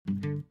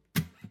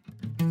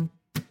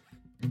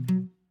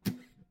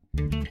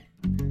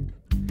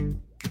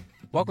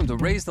Welcome to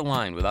Raise the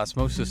Line with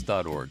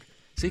Osmosis.org,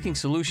 seeking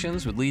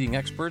solutions with leading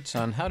experts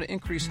on how to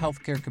increase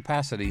healthcare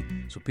capacity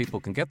so people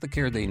can get the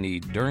care they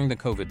need during the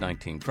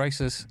COVID-19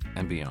 crisis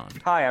and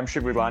beyond. Hi, I'm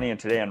Shiv Guglani, and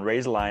today on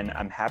Raise the Line,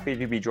 I'm happy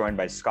to be joined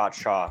by Scott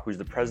Shaw, who's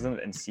the president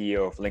and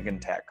CEO of Lincoln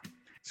Tech.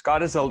 Scott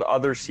has held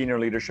other senior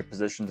leadership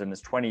positions in his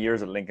 20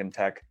 years at Lincoln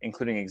Tech,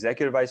 including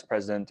executive vice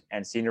president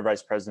and senior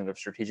vice president of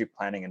strategic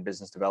planning and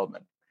business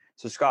development.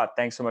 So Scott,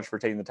 thanks so much for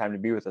taking the time to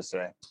be with us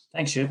today.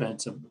 Thanks, Shiv.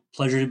 It's a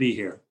pleasure to be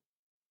here.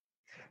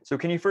 So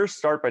can you first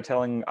start by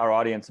telling our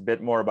audience a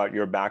bit more about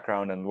your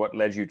background and what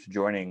led you to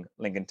joining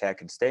Lincoln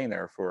Tech and staying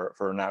there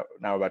for now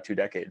about 2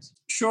 decades?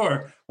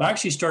 Sure. Well, I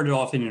actually started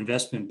off in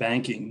investment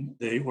banking.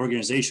 The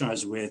organization I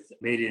was with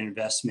made an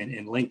investment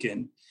in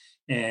Lincoln,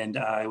 and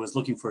I was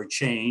looking for a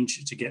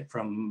change to get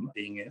from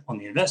being on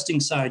the investing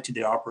side to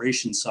the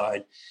operations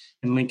side.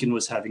 And Lincoln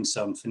was having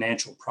some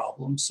financial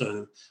problems.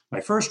 So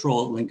my first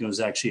role at Lincoln was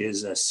actually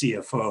as a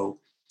CFO.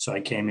 So I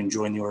came and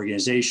joined the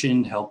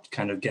organization, helped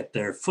kind of get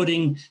their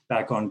footing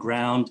back on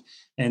ground,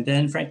 and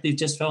then frankly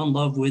just fell in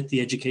love with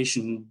the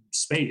education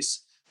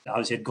space.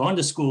 I had gone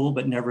to school,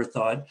 but never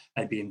thought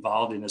I'd be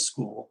involved in a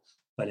school.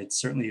 But it's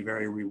certainly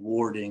very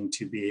rewarding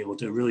to be able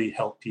to really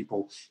help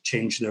people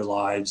change their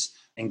lives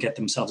and get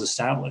themselves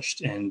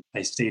established. And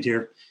I stayed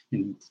here,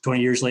 and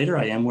 20 years later,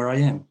 I am where I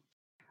am.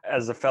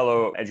 As a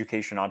fellow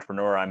education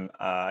entrepreneur,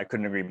 I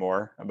couldn't agree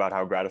more about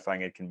how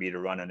gratifying it can be to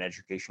run an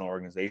educational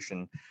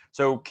organization.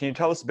 So can you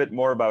tell us a bit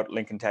more about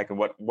Lincoln Tech and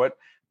what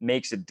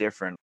makes it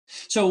different?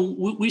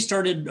 So we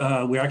started,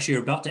 we actually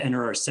are about to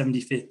enter our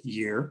 75th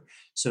year.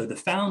 So the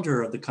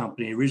founder of the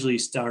company originally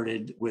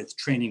started with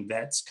training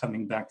vets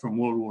coming back from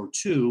World War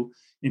II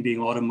and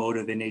being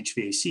automotive and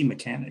HVAC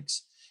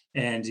mechanics.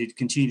 And it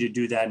continued to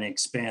do that and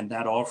expand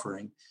that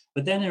offering.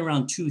 But then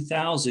around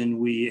 2000,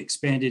 we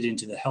expanded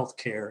into the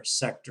healthcare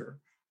sector,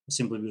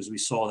 simply because we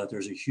saw that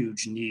there's a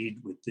huge need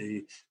with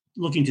the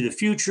looking to the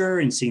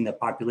future and seeing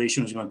that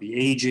population was going to be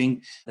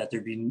aging, that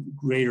there'd be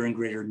greater and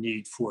greater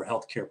need for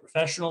healthcare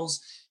professionals.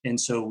 And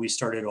so we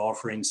started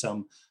offering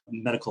some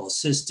medical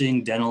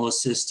assisting, dental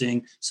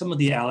assisting, some of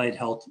the allied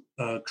health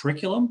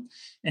curriculum.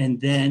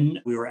 And then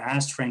we were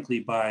asked,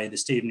 frankly, by the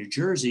state of New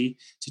Jersey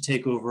to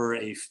take over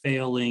a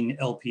failing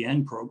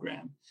LPN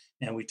program.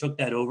 And we took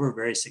that over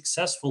very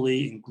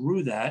successfully and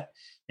grew that.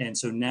 And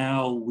so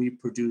now we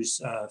produce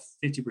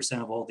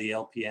 50% of all the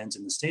LPNs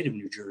in the state of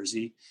New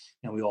Jersey.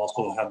 And we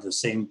also have the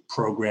same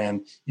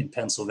program in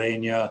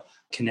Pennsylvania,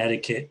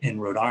 Connecticut, and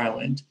Rhode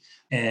Island.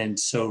 And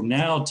so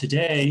now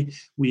today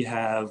we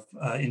have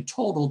in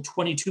total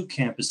 22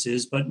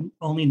 campuses, but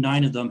only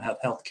 9 of them have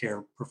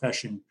healthcare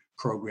profession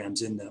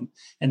programs in them.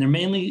 And they're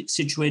mainly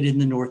situated in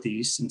the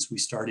Northeast. Since we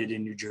started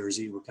in New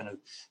Jersey, we're kind of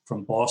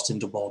from Boston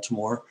to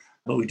Baltimore.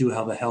 But we do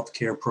have a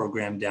healthcare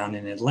program down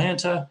in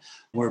Atlanta.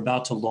 We're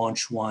about to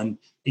launch one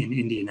in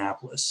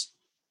Indianapolis.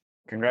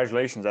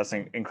 Congratulations. That's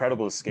an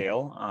incredible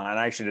scale. And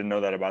I actually didn't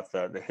know that about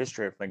the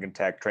history of Lincoln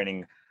Tech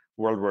training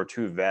World War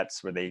II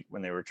vets when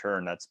they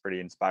return. That's pretty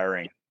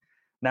inspiring.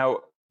 Now,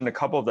 in a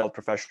couple of the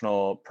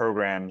professional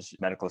programs,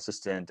 medical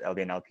assistant,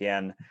 LVN,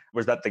 LPN,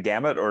 was that the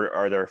gamut, or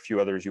are there a few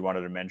others you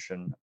wanted to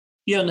mention?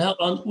 Yeah,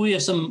 we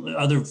have some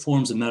other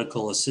forms of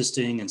medical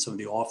assisting and some of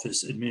the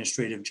office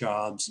administrative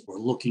jobs. We're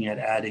looking at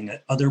adding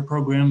other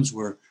programs.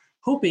 We're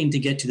hoping to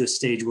get to the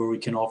stage where we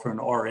can offer an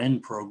RN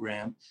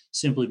program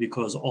simply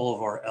because all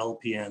of our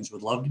LPNs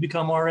would love to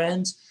become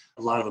RNs.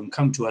 A lot of them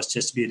come to us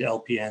just to be at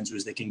LPNs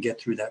because they can get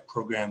through that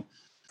program,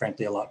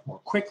 frankly, a lot more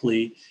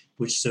quickly,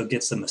 which so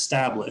gets them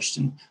established.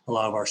 And a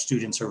lot of our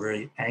students are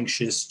very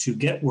anxious to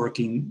get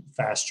working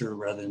faster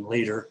rather than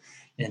later.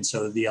 And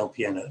so the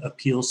LPN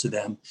appeals to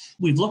them.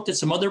 We've looked at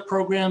some other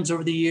programs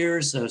over the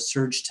years,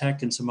 Surge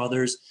Tech and some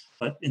others,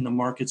 but in the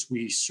markets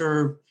we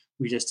serve,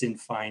 we just didn't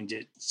find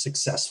it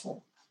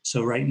successful.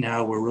 So right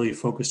now we're really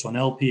focused on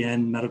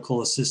LPN,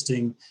 medical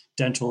assisting,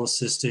 dental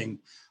assisting.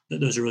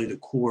 Those are really the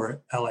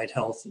core allied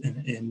health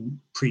and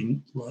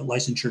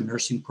pre-licensure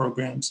nursing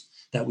programs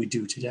that we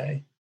do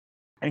today.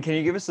 And can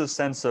you give us a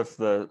sense of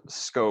the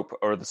scope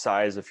or the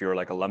size of your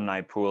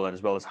alumni pool,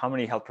 as well as how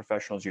many health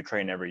professionals you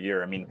train every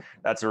year? I mean,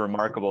 that's a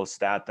remarkable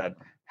stat that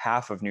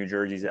half of New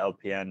Jersey's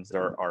LPNs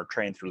are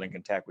trained through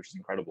Lincoln Tech, which is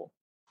incredible.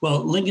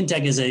 Well, Lincoln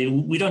Tech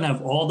we don't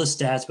have all the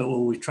stats, but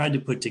what we've tried to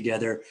put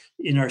together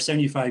in our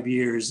 75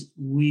 years,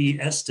 we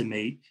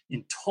estimate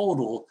in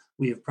total,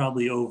 we have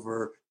probably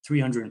over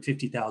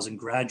 350,000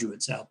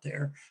 graduates out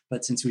there.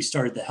 But since we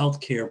started the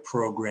healthcare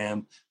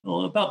program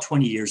about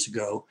 20 years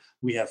ago,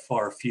 we have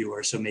far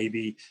fewer, so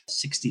maybe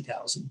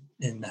 60,000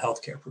 in the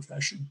healthcare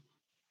profession.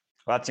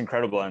 Well, that's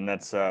incredible. And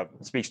that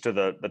speaks to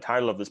the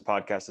title of this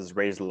podcast is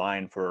Raise the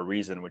Line for a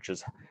reason, which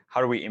is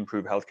how do we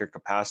improve healthcare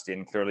capacity?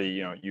 And clearly,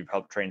 you've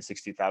helped train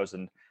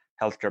 60,000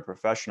 healthcare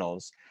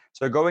professionals.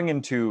 So going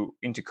into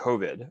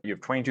COVID, you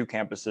have 22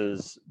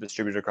 campuses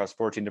distributed across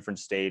 14 different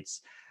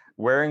states.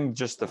 Wearing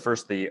just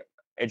the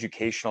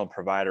educational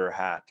provider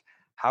hat,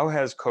 how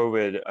has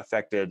COVID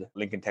affected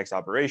Lincoln Tech's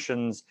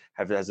operations?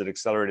 Has it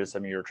accelerated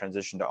some of your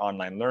transition to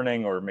online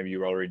learning, or maybe you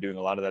were already doing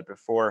a lot of that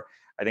before?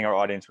 I think our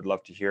audience would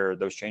love to hear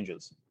those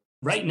changes.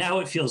 Right now,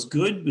 it feels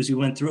good because we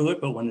went through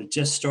it, but when it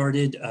just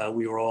started,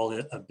 we were all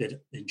a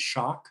bit in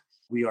shock.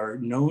 We are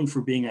known for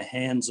being a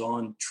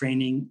hands-on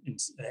training and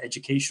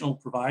educational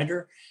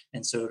provider.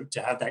 And so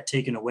to have that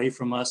taken away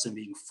from us and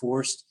being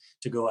forced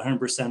to go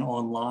 100%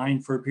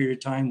 online for a period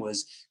of time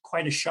was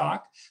quite a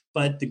shock.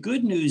 But the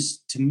good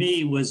news to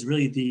me was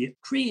really the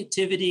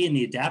creativity and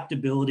the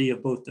adaptability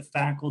of both the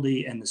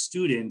faculty and the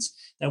students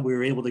that we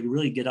were able to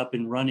really get up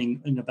and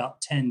running in about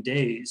 10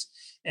 days.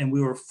 And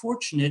we were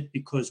fortunate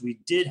because we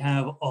did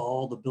have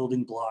all the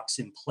building blocks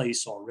in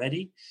place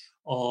already.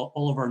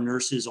 All of our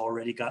nurses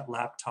already got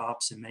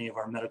laptops, and many of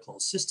our medical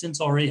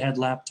assistants already had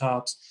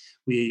laptops.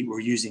 We were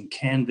using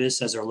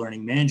Canvas as our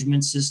learning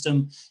management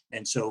system.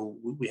 And so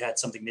we had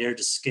something there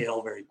to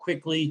scale very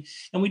quickly.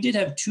 And we did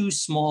have 2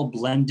 small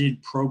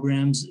blended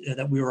programs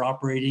that we were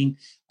operating.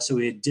 So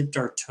we had dipped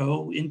our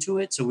toe into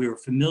it. So we were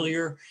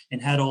familiar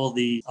and had all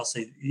the, I'll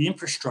say, the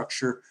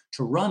infrastructure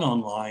to run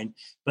online.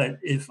 But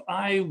if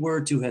I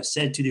were to have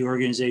said to the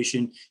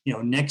organization,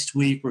 next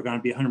week we're going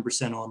to be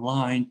 100%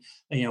 online,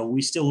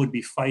 we still would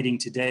be fighting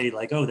today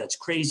like, oh, that's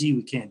crazy,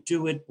 we can't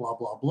do it, blah,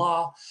 blah,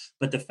 blah.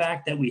 But the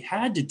fact that we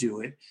had to do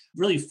it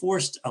really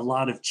forced a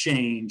lot of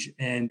change.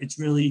 And it's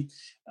really,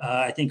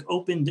 I think,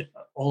 opened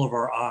all of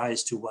our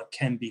eyes to what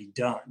can be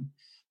done.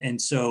 And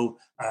so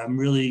I'm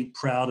really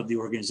proud of the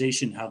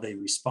organization, how they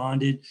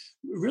responded.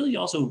 Really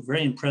also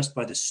very impressed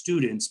by the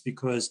students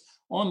because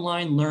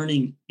online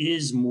learning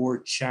is more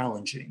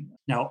challenging.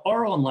 Now,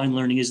 our online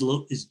learning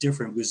is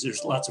different because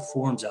there's lots of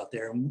forums out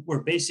there, and where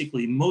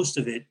basically most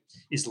of it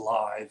is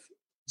live,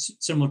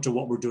 similar to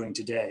what we're doing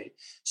today.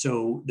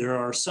 So there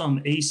are some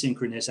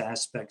asynchronous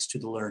aspects to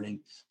the learning,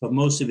 but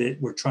most of it,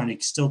 we're trying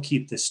to still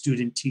keep the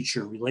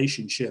student-teacher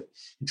relationship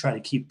and try to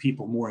keep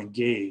people more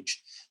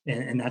engaged.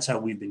 And that's how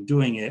we've been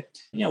doing it.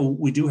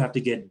 We do have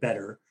to get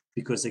better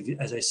because,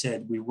 as I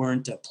said, we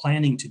weren't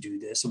planning to do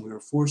this and we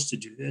were forced to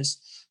do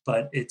this,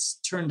 but it's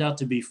turned out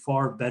to be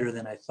far better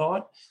than I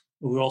thought.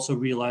 We're also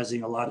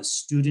realizing a lot of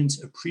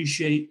students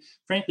appreciate,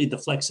 frankly, the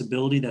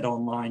flexibility that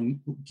online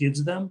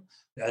gives them.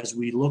 As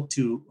we look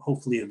to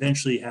hopefully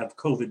eventually have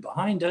COVID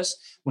behind us,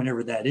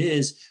 whenever that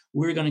is,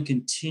 we're going to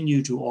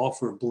continue to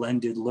offer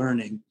blended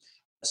learning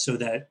so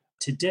that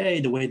today,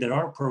 the way that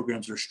our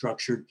programs are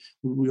structured,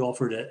 we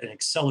offered an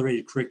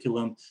accelerated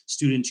curriculum.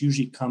 Students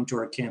usually come to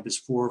our campus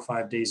 4 or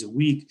 5 days a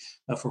week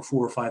for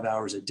 4 or 5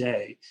 hours a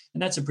day.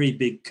 And that's a pretty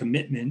big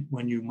commitment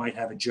when you might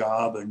have a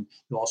job and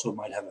you also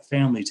might have a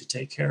family to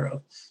take care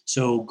of.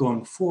 So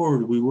going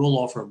forward, we will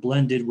offer a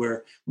blended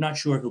where we're not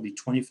sure if it'll be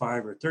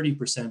 25 or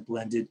 30%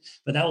 blended,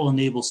 but that will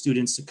enable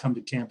students to come to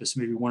campus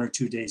maybe 1 or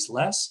 2 days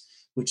less,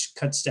 which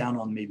cuts down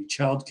on maybe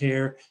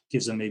childcare,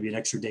 gives them maybe an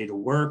extra day to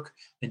work,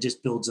 and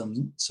just builds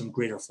them some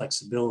greater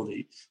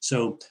flexibility.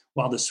 So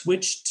while the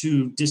switch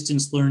to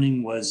distance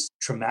learning was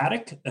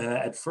traumatic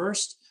at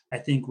first, I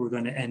think we're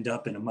going to end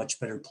up in a much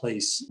better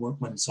place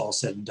when it's all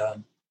said and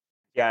done.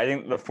 Yeah, I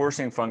think the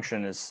forcing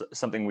function is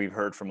something we've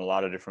heard from a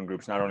lot of different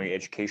groups, not only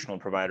educational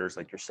providers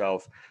like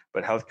yourself,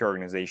 but healthcare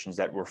organizations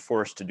that were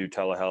forced to do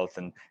telehealth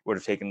and would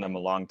have taken them a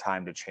long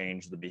time to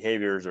change the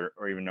behaviors or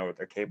even know what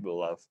they're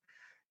capable of.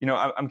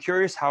 I'm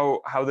curious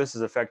how this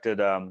has affected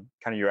kind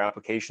of your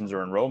applications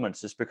or enrollments,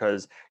 just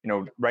because,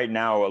 right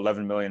now,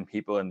 11 million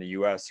people in the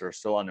US are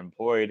still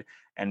unemployed,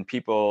 and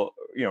people,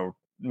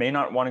 may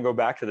not want to go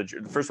back to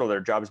first of all, their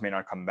jobs may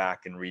not come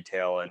back in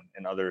retail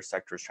and other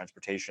sectors,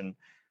 transportation.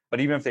 But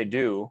even if they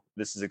do,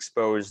 this is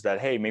exposed that,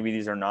 hey, maybe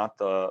these are not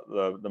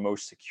the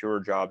most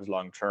secure jobs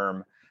long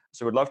term.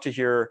 So we'd love to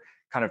hear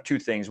kind of 2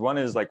 things. One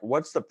is like,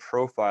 what's the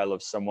profile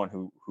of someone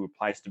who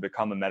applies to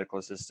become a medical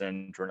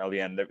assistant or an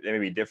LVN? They may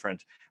be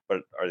different,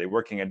 but are they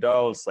working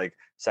adults, like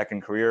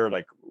second career,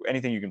 like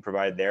anything you can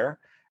provide there?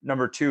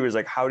 Number 2 is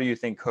like, how do you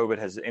think COVID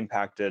has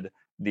impacted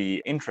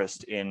the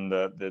interest in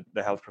the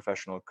health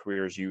professional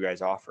careers you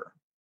guys offer?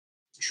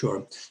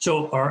 Sure.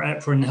 So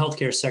for in the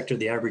healthcare sector,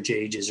 the average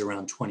age is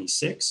around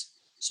 26.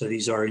 So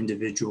these are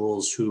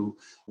individuals who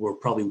were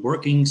probably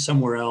working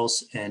somewhere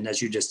else. And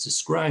as you just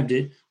described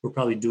it, we're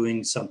probably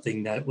doing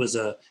something that was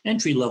a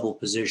entry-level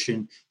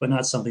position, but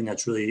not something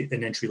that's really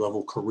an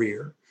entry-level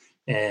career.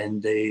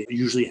 And they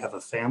usually have a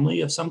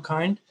family of some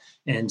kind.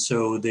 And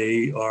so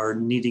they are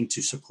needing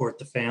to support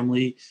the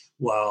family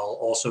while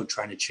also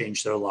trying to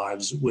change their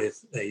lives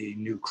with a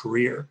new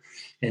career.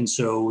 And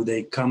so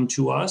they come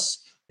to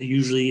us.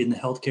 Usually in the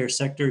healthcare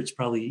sector, it's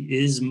probably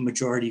is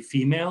majority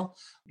female.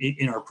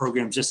 In our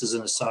programs, just as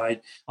an aside,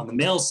 on the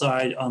male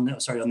side, on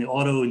the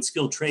auto and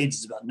skilled trades,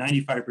 it's about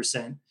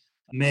 95%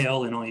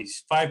 male and only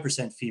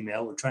 5%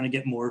 female. We're trying to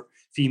get more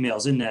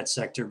females in that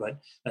sector,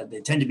 but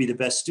they tend to be the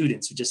best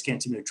students. We just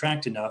can't seem to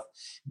attract enough.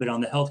 But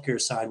on the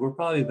healthcare side, we're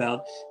probably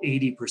about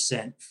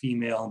 80%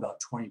 female and about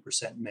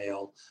 20%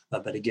 male.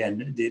 But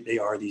again, they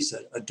are these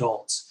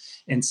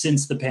adults. And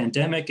since the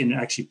pandemic, and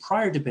actually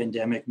prior to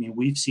pandemic,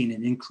 we've seen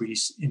an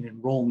increase in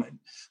enrollment.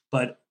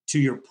 But to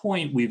your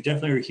point, we've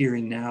definitely are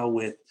hearing now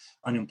with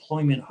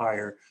unemployment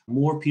higher,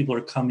 more people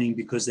are coming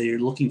because they are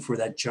looking for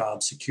that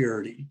job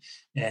security.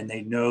 And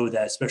they know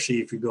that,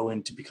 especially if you go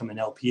in to become an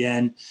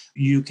LPN,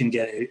 you can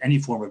get any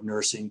form of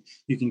nursing.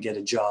 You can get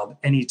a job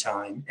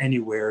anytime,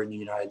 anywhere in the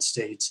United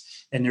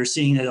States. And they're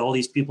seeing that all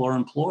these people are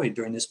employed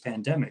during this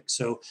pandemic.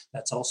 So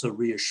that's also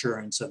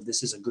reassurance of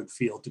this is a good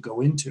field to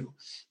go into.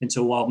 And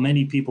so while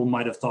many people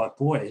might have thought,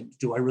 boy,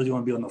 do I really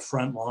want to be on the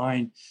front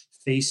line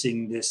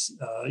facing this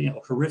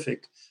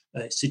horrific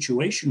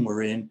situation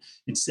we're in,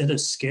 instead of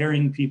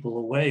scaring people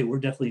away, we're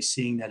definitely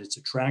seeing that it's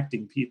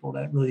attracting people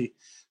that really,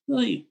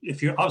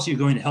 if you're obviously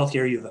going to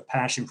healthcare, you have a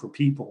passion for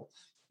people.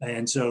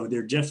 And so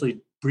they're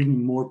definitely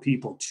bringing more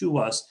people to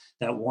us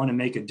that want to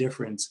make a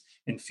difference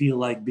and feel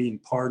like being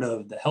part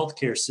of the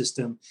healthcare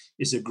system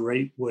is a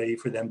great way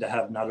for them to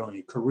have not only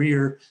a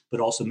career, but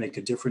also make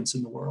a difference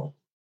in the world.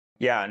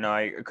 Yeah, no,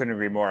 I couldn't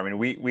agree more. I mean,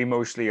 we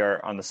mostly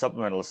are on the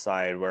supplemental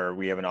side where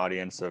we have an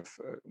audience of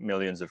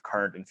millions of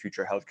current and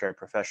future healthcare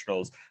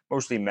professionals,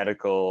 mostly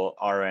medical,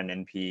 RN,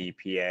 NP,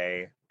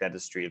 PA,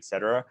 dentistry, et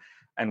cetera.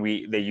 And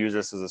they use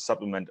us as a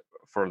supplement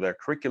for their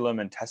curriculum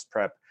and test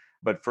prep.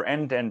 But for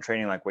end-to-end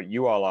training like what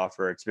you all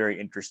offer, it's very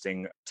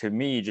interesting to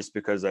me just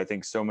because I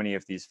think so many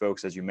of these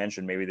folks, as you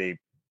mentioned, maybe they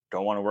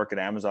don't want to work at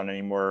Amazon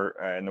anymore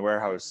in the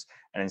warehouse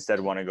and instead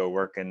want to go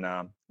work in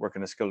a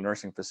skilled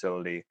nursing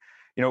facility.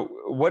 You know,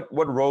 what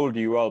role do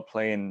you all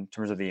play in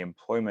terms of the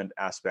employment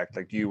aspect?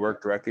 Like, do you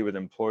work directly with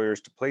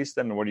employers to place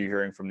them? And what are you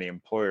hearing from the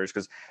employers?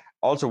 Because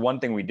also one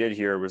thing we did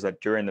hear was that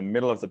during the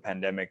middle of the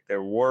pandemic,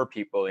 there were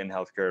people in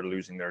healthcare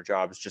losing their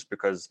jobs just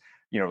because,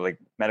 like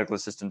medical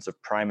assistants of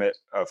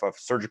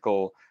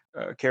surgical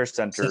care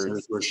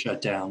centers were shut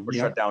down.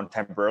 Shut down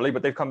temporarily,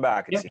 but they've come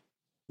back. It seems.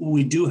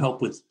 We do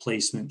help with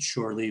placement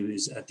shortly,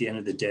 because at the end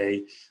of the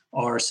day,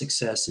 our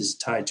success is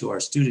tied to our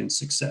students'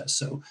 success.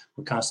 So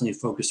we're constantly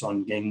focused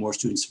on getting more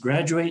students to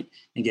graduate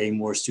and getting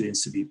more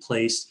students to be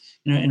placed.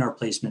 And our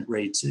placement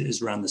rates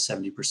is around the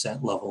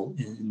 70% level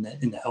in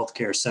the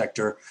healthcare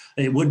sector.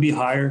 It would be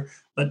higher,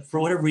 but for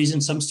whatever reason,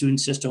 some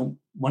students just don't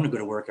want to go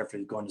to work after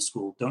going to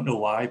school. Don't know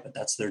why, but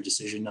that's their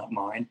decision, not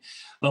mine.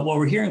 But what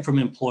we're hearing from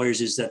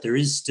employers is that there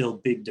is still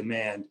big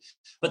demand,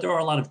 but there are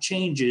a lot of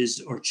changes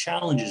or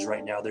challenges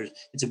right now.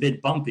 It's a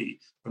bit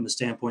bumpy from the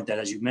standpoint that,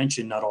 as you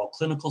mentioned, not all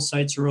clinical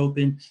sites are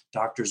open.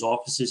 Doctors'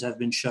 offices have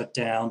been shut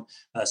down.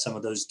 Some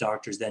of those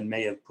doctors then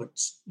may have put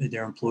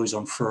their employees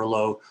on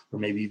furlough, or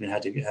maybe even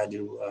had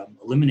to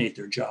eliminate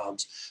their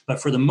jobs.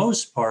 But for the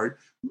most part,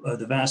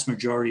 the vast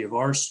majority of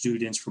our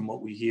students, from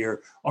what we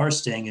hear, are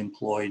staying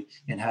employed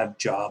and have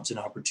jobs and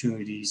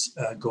opportunities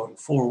going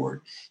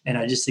forward. And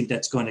I just think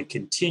that's going to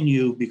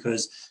continue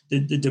because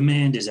the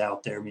demand is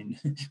out there. I mean,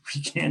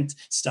 we can't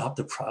stop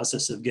the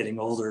process of getting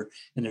older,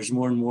 and there's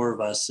more and more of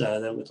us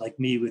that would, like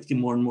me, with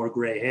more and more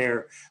gray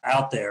hair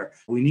out there.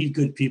 We need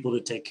good people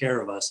to take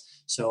care of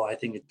us. So I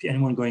think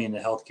anyone going into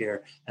healthcare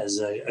has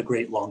a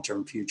great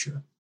long-term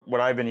future. What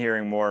I've been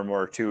hearing more and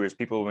more too is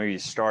people maybe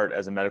start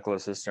as a medical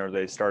assistant or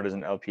they start as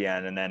an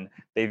LPN, and then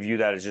they view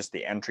that as just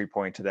the entry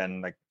point to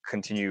then like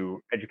continue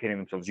educating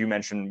themselves. You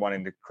mentioned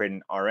wanting to create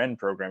an RN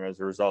program as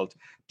a result.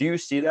 Do you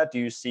see that? Do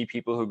you see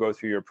people who go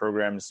through your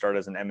program start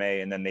as an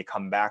MA and then they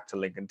come back to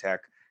Lincoln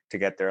Tech to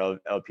get their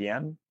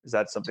LPN? Is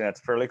that something that's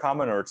fairly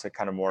common, or it's a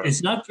kind of more?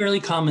 It's not fairly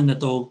common that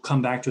they'll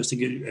come back to us to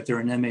get, if they're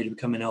an MA, to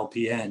become an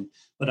LPN.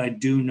 But I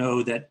do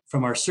know that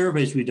from our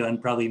surveys we've done,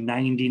 probably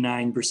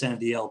 99% of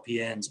the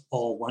LPNs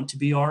all want to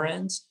be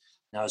RNs.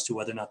 Now, as to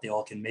whether or not they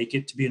all can make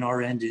it to be an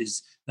RN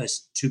is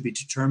to be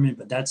determined,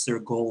 but that's their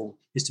goal,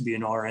 is to be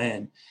an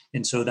RN.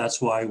 And so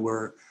that's why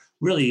we're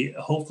really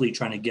hopefully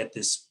trying to get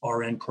this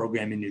RN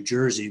program in New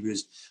Jersey,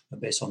 because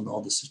based on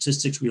all the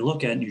statistics we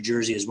look at, New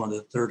Jersey is one of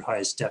the third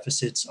highest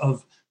deficits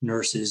of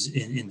nurses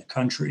in the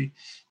country.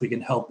 We can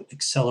help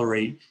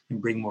accelerate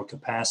and bring more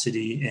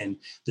capacity, and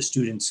the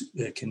students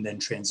can then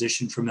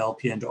transition from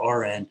LPN to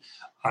RN.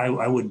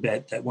 I would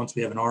bet that once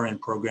we have an RN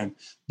program,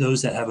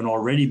 those that haven't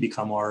already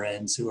become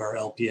RNs who are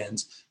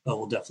LPNs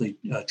will definitely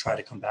try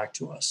to come back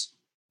to us.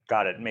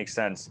 Got it. Makes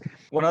sense.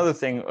 One other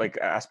thing, like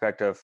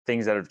aspect of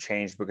things that have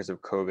changed because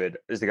of COVID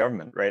is the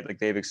government, right? Like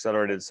they've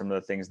accelerated some of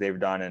the things they've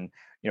done. And,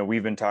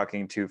 we've been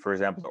talking to, for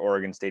example, the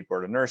Oregon State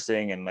Board of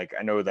Nursing. And like,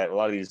 I know that a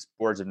lot of these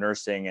boards of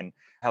nursing and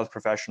health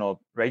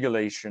professional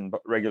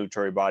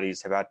regulatory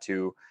bodies have had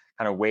to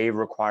kind of waive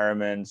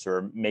requirements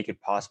or make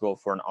it possible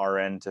for an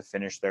RN to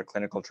finish their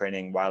clinical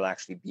training while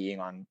actually being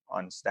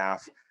on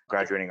staff,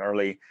 graduating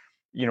early.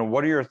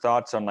 What are your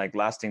thoughts on like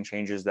lasting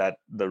changes that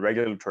the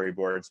regulatory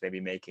boards may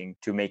be making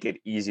to make it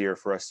easier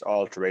for us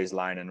all to raise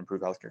line and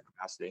improve healthcare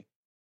capacity?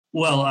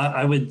 Well,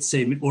 I would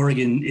say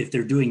Oregon, if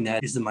they're doing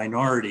that, is the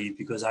minority,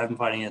 because I'm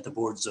finding that the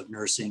boards of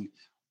nursing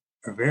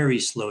are very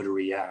slow to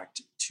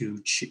react to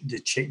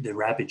the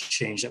rapid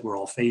change that we're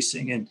all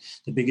facing. And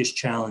the biggest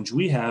challenge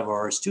we have, or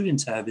our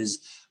students have, is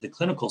the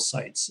clinical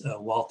sites.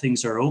 While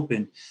things are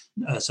open,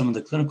 some of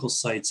the clinical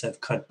sites have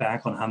cut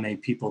back on how many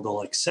people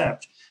they'll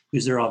accept,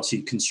 because they're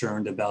obviously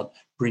concerned about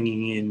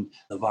bringing in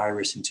the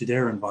virus into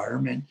their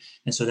environment.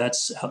 And so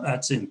that's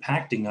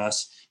impacting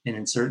us. And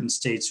in certain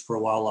states, for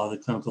a while, a lot of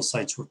the clinical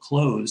sites were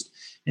closed.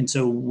 And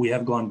so we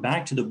have gone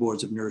back to the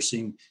boards of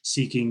nursing,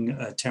 seeking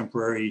a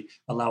temporary,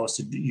 allow us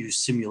to use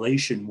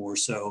simulation more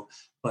so.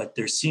 But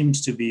there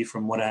seems to be,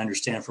 from what I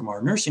understand from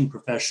our nursing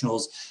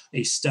professionals,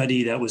 a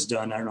study that was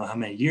done, I don't know how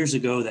many years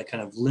ago, that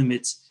kind of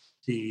limits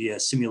the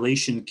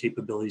simulation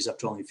capabilities up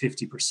to only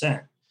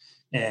 50%.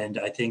 And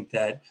I think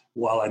that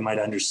while I might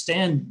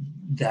understand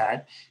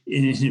that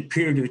in a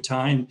period of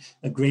time,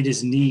 a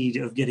greatest need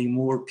of getting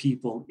more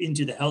people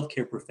into the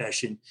healthcare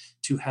profession,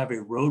 to have a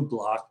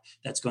roadblock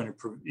that's going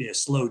to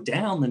slow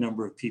down the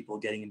number of people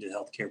getting into the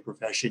healthcare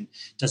profession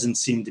doesn't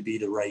seem to be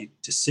the right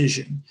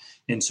decision.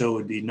 And so it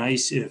would be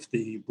nice if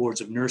the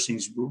boards of nursing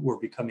were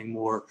becoming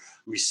more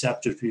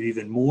receptive to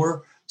even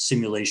more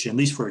simulation, at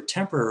least for a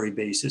temporary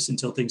basis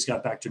until things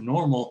got back to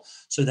normal,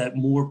 so that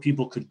more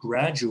people could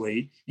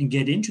graduate and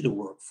get into the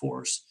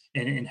workforce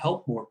and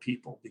help more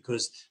people.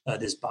 Because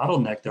this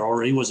bottleneck, there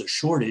already was a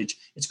shortage.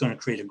 It's going to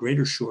create a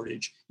greater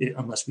shortage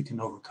unless we can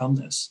overcome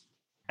this.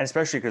 And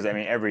especially because, I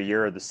mean, every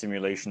year the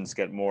simulations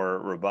get more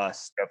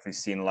robust. Definitely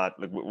seen a lot.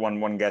 Like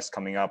one guest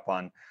coming up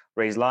on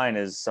Raise Line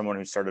is someone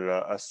who started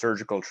a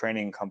surgical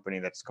training company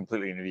that's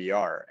completely in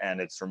VR.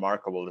 And it's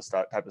remarkable,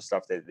 the type of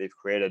stuff that they've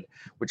created,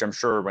 which I'm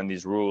sure when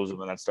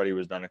that study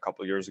was done a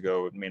couple of years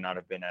ago, it may not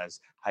have been as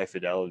high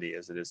fidelity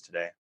as it is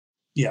today.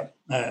 Yeah.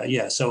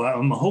 So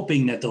I'm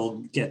hoping that they'll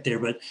get there,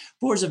 but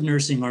boards of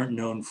nursing aren't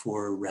known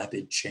for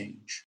rapid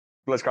change.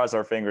 Let's cross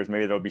our fingers.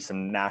 Maybe there'll be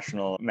some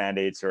national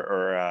mandates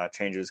or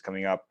changes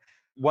coming up.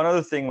 One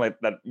other thing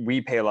that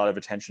we pay a lot of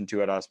attention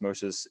to at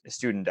Osmosis is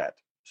student debt.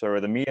 So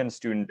the median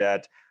student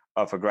debt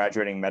of a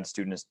graduating med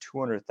student is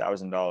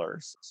 $200,000.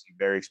 It's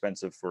very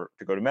expensive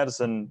to go to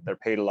medicine. They're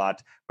paid a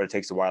lot, but it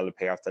takes a while to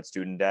pay off that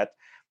student debt.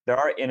 There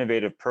are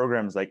innovative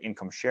programs like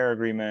income share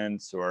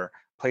agreements or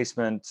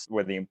placement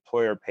where the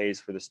employer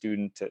pays for the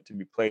student to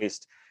be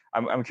placed.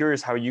 I'm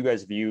curious how you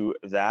guys view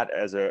that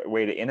as a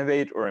way to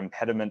innovate or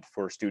impediment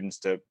for students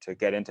to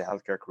get into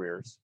healthcare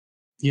careers.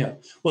 Yeah,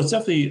 well, it's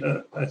definitely,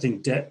 I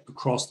think debt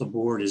across the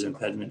board is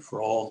impediment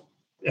for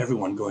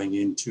everyone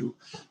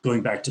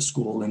going back to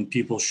school, and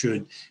people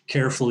should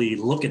carefully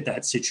look at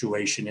that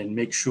situation and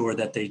make sure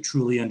that they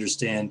truly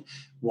understand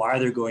why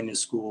they're going to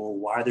school,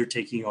 why they're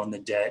taking on the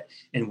debt,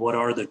 and what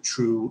are the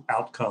true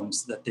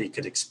outcomes that they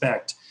could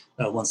expect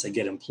once they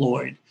get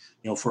employed.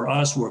 For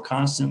us, we're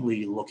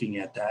constantly looking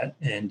at that.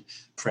 And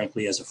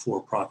frankly, as a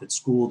for-profit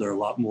school, there are a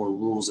lot more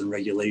rules and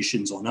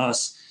regulations on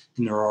us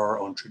than there are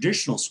on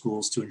traditional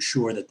schools to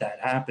ensure that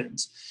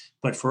happens.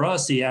 But for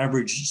us, the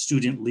average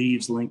student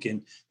leaves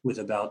Lincoln with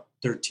about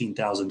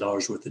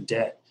 $13,000 worth of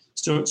debt.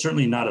 So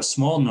certainly not a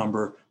small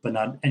number, but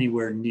not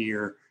anywhere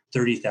near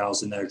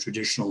 $30,000 that a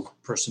traditional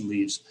person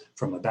leaves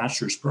from a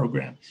bachelor's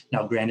program.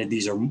 Now, granted,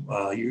 these are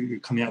you're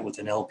coming out with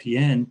an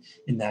LPN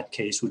in that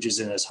case, which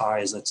isn't as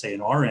high as, let's say,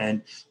 an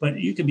RN, but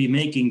you could be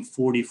making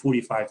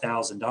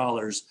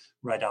 $45,000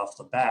 right off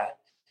the bat.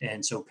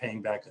 And so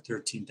paying back a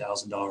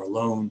 $13,000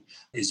 loan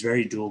is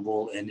very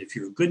doable. And if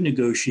you're a good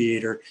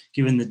negotiator,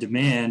 given the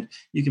demand,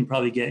 you can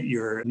probably get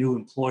your new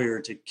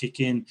employer to kick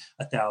in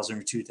 $1,000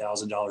 or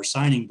 $2,000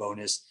 signing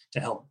bonus to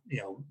help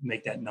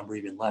make that number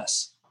even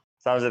less.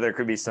 Sounds like there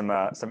could be some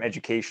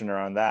education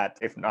around that,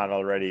 if not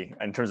already,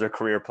 in terms of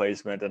career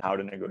placement and how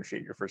to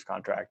negotiate your first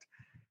contract.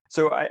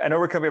 So I know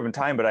we're coming up in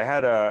time, but I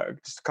had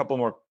just a couple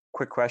more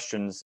quick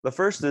questions. The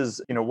first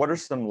is, what are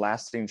some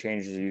lasting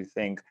changes you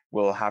think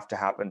will have to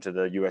happen to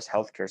the U.S.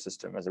 healthcare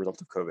system as a result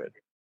of COVID?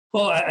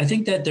 Well, I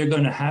think that they're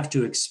going to have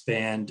to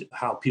expand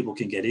how people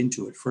can get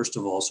into it, first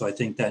of all. So I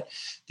think that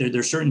there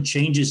are certain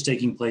changes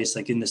taking place,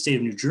 like in the state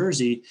of New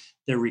Jersey,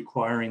 they're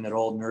requiring that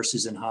all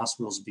nurses in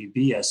hospitals be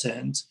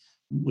BSNs,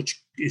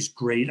 which is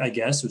great, I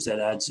guess, because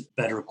that adds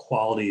better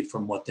quality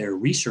from what their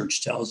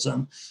research tells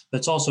them. But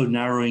it's also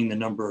narrowing the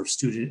number of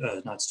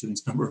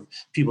number of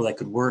people that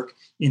could work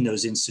in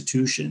those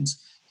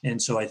institutions. And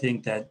so I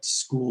think that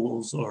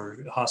schools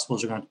or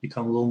hospitals are going to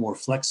become a little more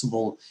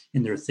flexible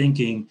in their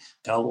thinking.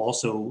 That'll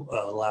also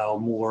allow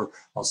more,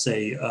 I'll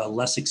say,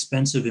 less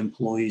expensive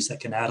employees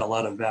that can add a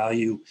lot of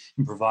value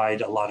and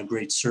provide a lot of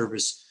great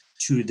service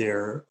to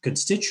their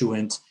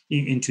constituents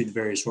into the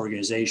various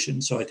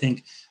organizations. So I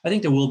think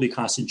there will be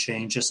constant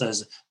change, just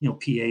as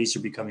PAs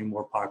are becoming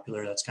more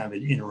popular. That's kind of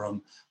an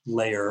interim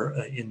layer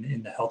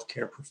in the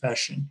healthcare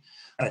profession.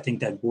 I think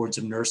that boards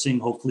of nursing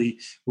hopefully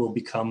will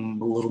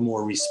become a little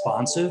more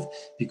responsive,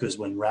 because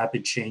when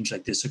rapid change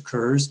like this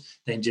occurs,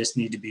 they just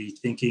need to be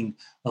thinking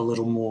a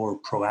little more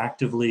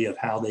proactively of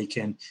how they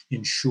can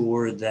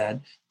ensure that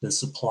the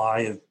supply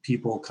of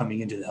people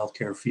coming into the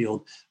healthcare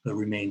field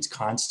remains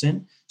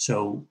constant.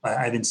 So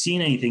I haven't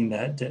seen anything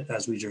that,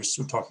 as we just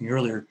were talking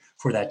earlier,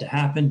 for that to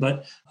happen,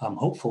 but I'm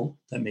hopeful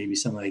that maybe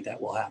something like that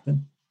will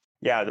happen.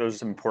 Yeah, those are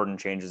some important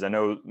changes. I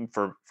know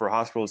for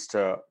hospitals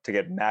to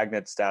get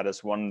magnet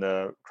status, one of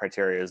the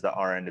criteria is the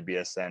RN to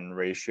BSN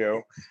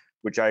ratio,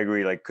 which I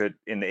agree, could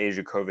in the age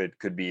of COVID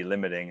could be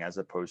limiting as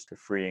opposed to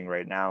freeing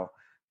right now.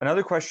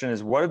 Another question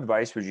is, what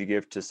advice would you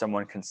give to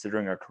someone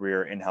considering a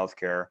career in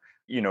healthcare?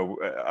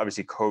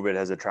 Obviously COVID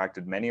has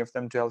attracted many of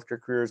them to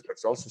healthcare careers, but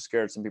it's also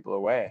scared some people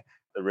away,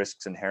 the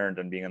risks inherent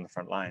in being on the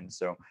front lines.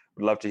 So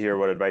we'd love to hear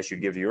what advice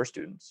you'd give to your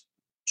students.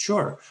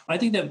 Sure. I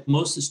think that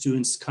most of the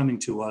students coming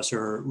to us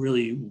are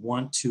really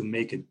want to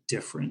make a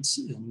difference.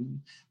 And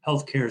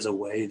healthcare is a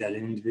way that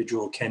an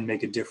individual can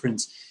make a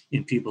difference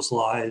in people's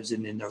lives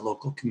and in their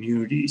local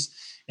communities.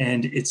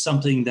 And it's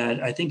something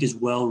that I think is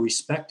well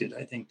respected.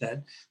 I think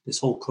that this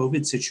whole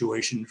COVID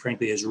situation,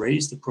 frankly, has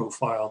raised the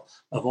profile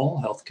of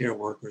all healthcare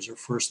workers or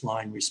first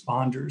line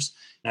responders.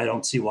 And I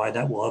don't see why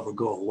that will ever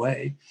go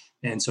away.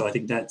 And so I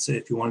think that's,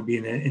 if you want to be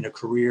in a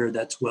career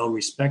that's well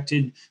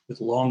respected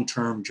with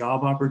long-term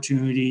job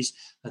opportunities,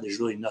 there's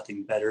really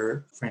nothing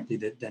better, frankly,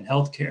 than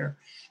healthcare.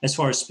 As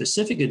far as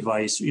specific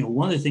advice,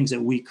 one of the things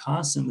that we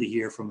constantly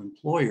hear from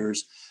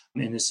employers,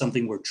 and it's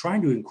something we're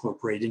trying to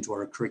incorporate into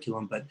our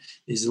curriculum, but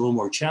is a little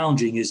more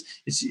challenging, is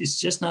it's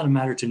just not a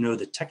matter to know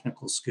the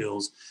technical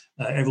skills.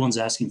 Everyone's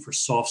asking for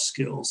soft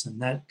skills,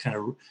 and that kind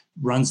of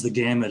runs the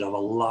gamut of a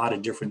lot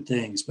of different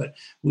things. But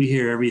we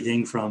hear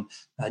everything from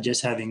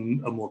just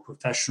having a more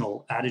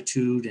professional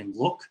attitude and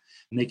look,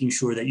 making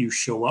sure that you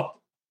show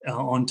up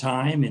on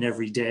time and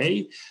every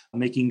day,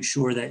 making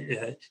sure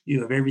that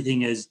you have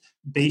everything as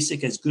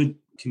basic as good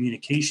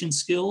communication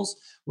skills,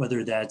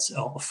 whether that's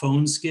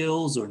phone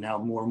skills or now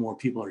more and more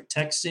people are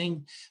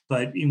texting.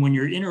 But when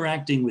you're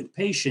interacting with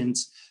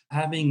patients,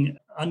 having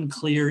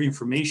unclear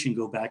information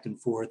go back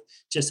and forth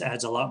just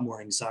adds a lot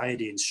more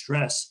anxiety and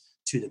stress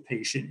to the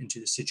patient and to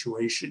the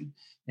situation.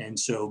 And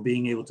so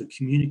being able to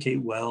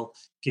communicate well,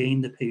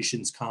 gain the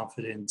patient's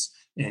confidence,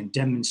 and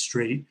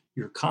demonstrate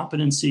your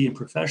competency and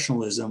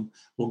professionalism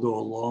will go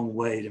a long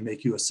way to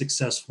make you a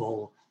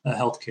successful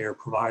healthcare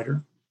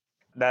provider.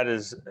 That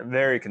is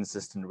very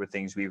consistent with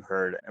things we've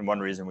heard. And one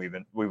reason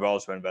we've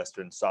also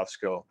invested in soft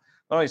skill,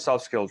 not only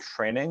soft skill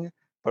training,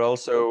 but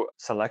also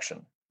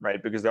selection,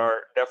 right? Because there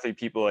are definitely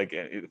people like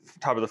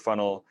top of the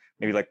funnel,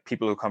 maybe like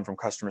people who come from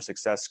customer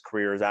success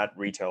careers at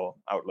retail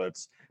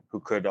outlets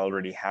who could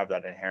already have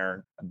that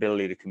inherent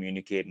ability to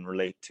communicate and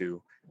relate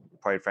to,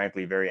 quite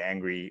frankly, very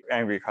angry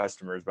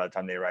customers by the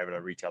time they arrive at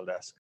a retail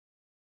desk.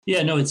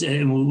 Yeah, no,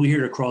 and we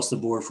hear it across the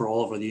board for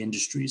all of the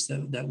industries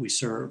that we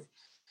serve.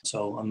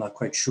 So I'm not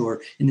quite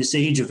sure. In this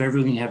age of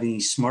everything having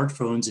these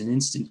smartphones and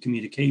instant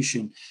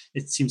communication,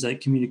 it seems like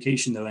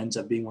communication, though, ends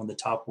up being one of the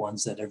top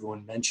ones that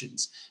everyone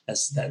mentions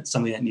as that's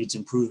something that needs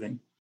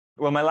improving.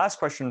 Well, my last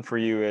question for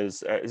you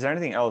is there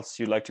anything else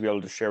you'd like to be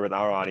able to share with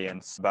our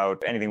audience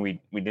about anything we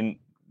didn't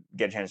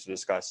get a chance to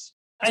discuss?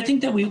 I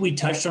think that we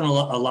touched on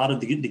a lot of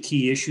the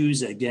key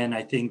issues. Again,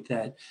 I think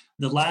that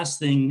the last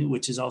thing,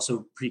 which is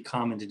also pretty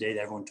common today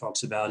that everyone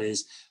talks about,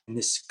 is, and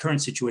this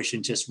current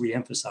situation just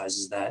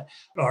reemphasizes that,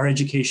 our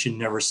education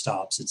never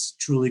stops. It's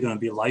truly going to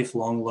be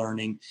lifelong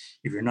learning.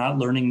 If you're not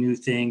learning new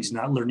things,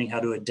 not learning how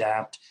to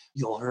adapt,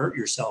 you'll hurt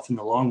yourself in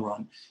the long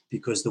run,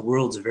 because the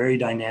world's very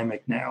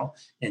dynamic now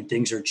and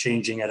things are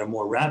changing at a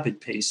more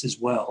rapid pace as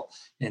well.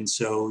 And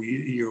so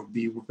you'll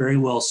be very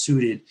well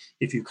suited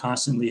if you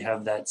constantly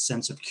have that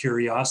sense of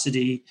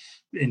curiosity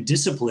and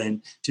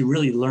discipline to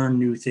really learn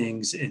new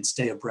things and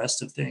stay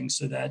abreast of things,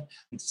 so that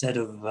instead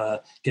of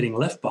getting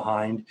left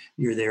behind,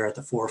 you're there at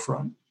the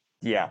forefront.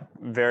 Yeah,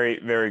 very,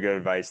 very good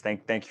advice.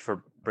 Thank you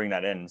for bringing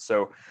that in.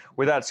 So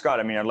with that, Scott,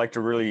 I'd like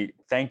to really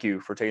thank you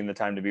for taking the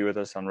time to be with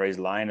us on Raise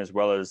the Line, as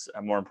well as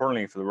more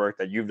importantly, for the work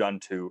that you've done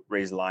to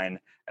raise the line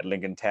at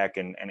Lincoln Tech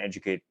and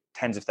educate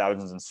tens of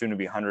thousands and soon to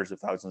be hundreds of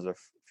thousands of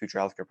future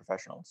healthcare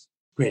professionals.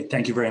 Great.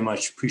 Thank you very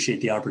much.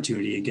 Appreciate the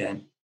opportunity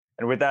again.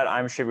 And with that,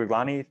 I'm Shiv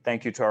Gaglani.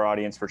 Thank you to our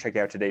audience for checking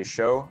out today's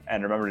show.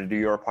 And remember to do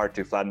your part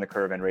to flatten the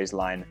curve and raise the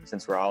line,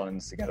 since we're all in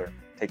this together.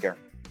 Take care.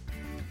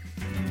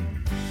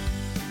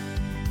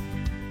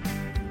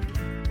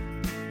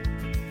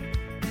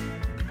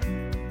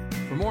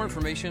 For more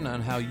information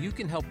on how you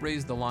can help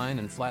raise the line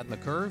and flatten the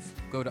curve,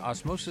 go to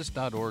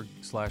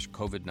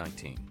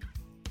osmosis.org/COVID-19.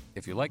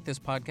 If you like this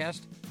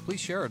podcast, please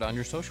share it on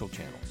your social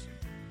channels.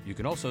 You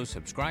can also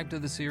subscribe to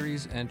the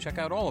series and check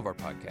out all of our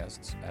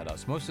podcasts at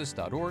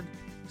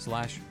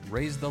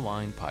osmosis.org/Raise the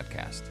Line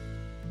Podcast.